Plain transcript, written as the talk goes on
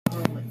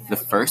The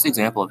first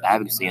example of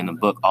advocacy in the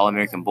book All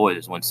American Boys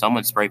is when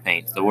someone spray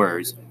paints the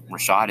words,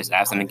 "Rashad is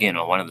absent again"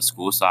 on one of the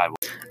school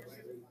sidewalks.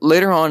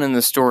 Later on in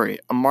the story,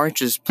 a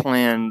march is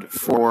planned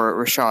for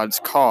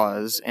Rashad's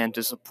cause and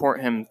to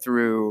support him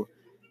through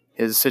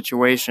his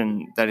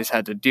situation that he's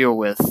had to deal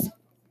with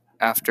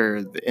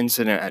after the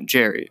incident at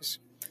Jerry's.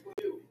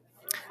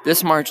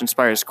 This march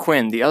inspires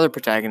Quinn, the other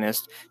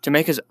protagonist, to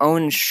make his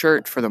own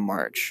shirt for the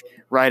march,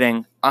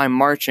 writing, "I'm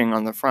marching"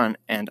 on the front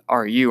and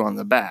 "Are you" on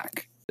the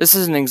back. This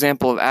is an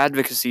example of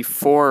advocacy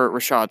for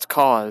Rashad's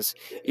cause.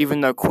 Even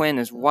though Quinn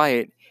is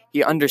white,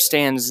 he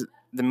understands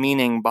the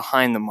meaning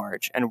behind the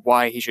march and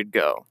why he should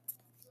go.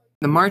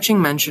 The marching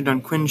mentioned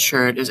on Quinn's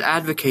shirt is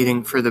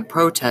advocating for the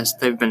protest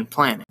they've been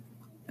planning.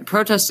 The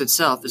protest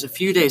itself is a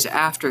few days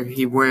after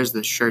he wears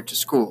this shirt to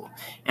school,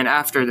 and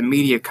after the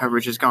media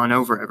coverage has gone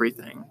over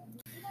everything.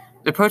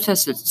 The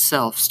protest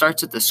itself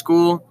starts at the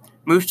school,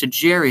 moves to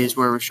Jerry's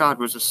where Rashad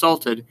was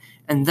assaulted,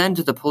 and then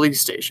to the police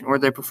station where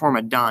they perform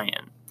a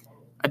die-in.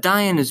 A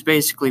die-in is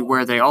basically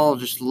where they all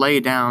just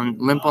lay down,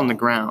 limp on the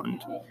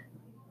ground.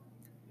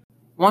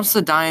 Once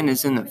the die-in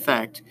is in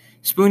effect,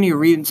 Spoonie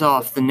reads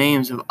off the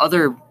names of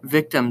other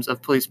victims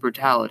of police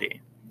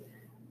brutality.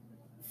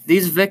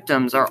 These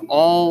victims are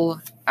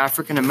all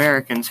African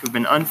Americans who've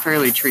been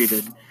unfairly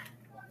treated.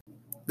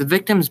 The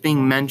victims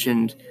being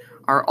mentioned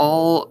are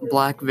all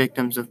black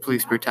victims of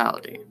police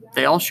brutality.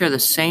 They all share the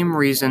same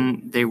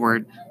reason they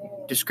were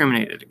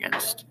discriminated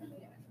against.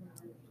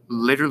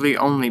 Literally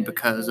only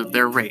because of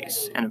their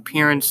race and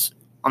appearance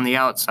on the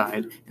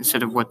outside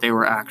instead of what they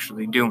were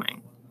actually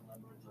doing.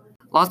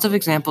 Lots of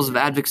examples of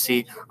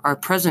advocacy are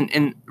present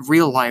in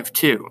real life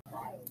too.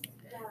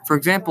 For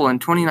example, in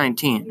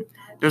 2019,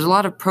 there's a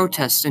lot of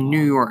protests in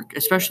New York,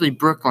 especially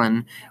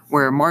Brooklyn,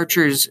 where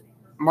marchers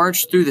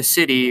marched through the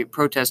city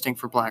protesting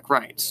for black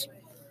rights.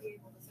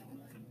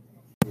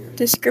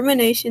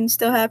 Discrimination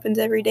still happens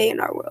every day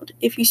in our world.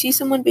 If you see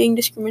someone being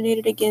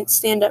discriminated against,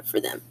 stand up for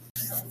them.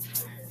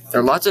 There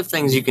are lots of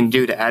things you can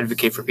do to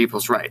advocate for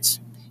people's rights.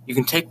 You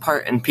can take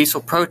part in peaceful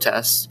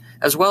protests,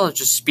 as well as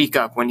just speak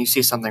up when you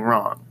see something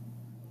wrong.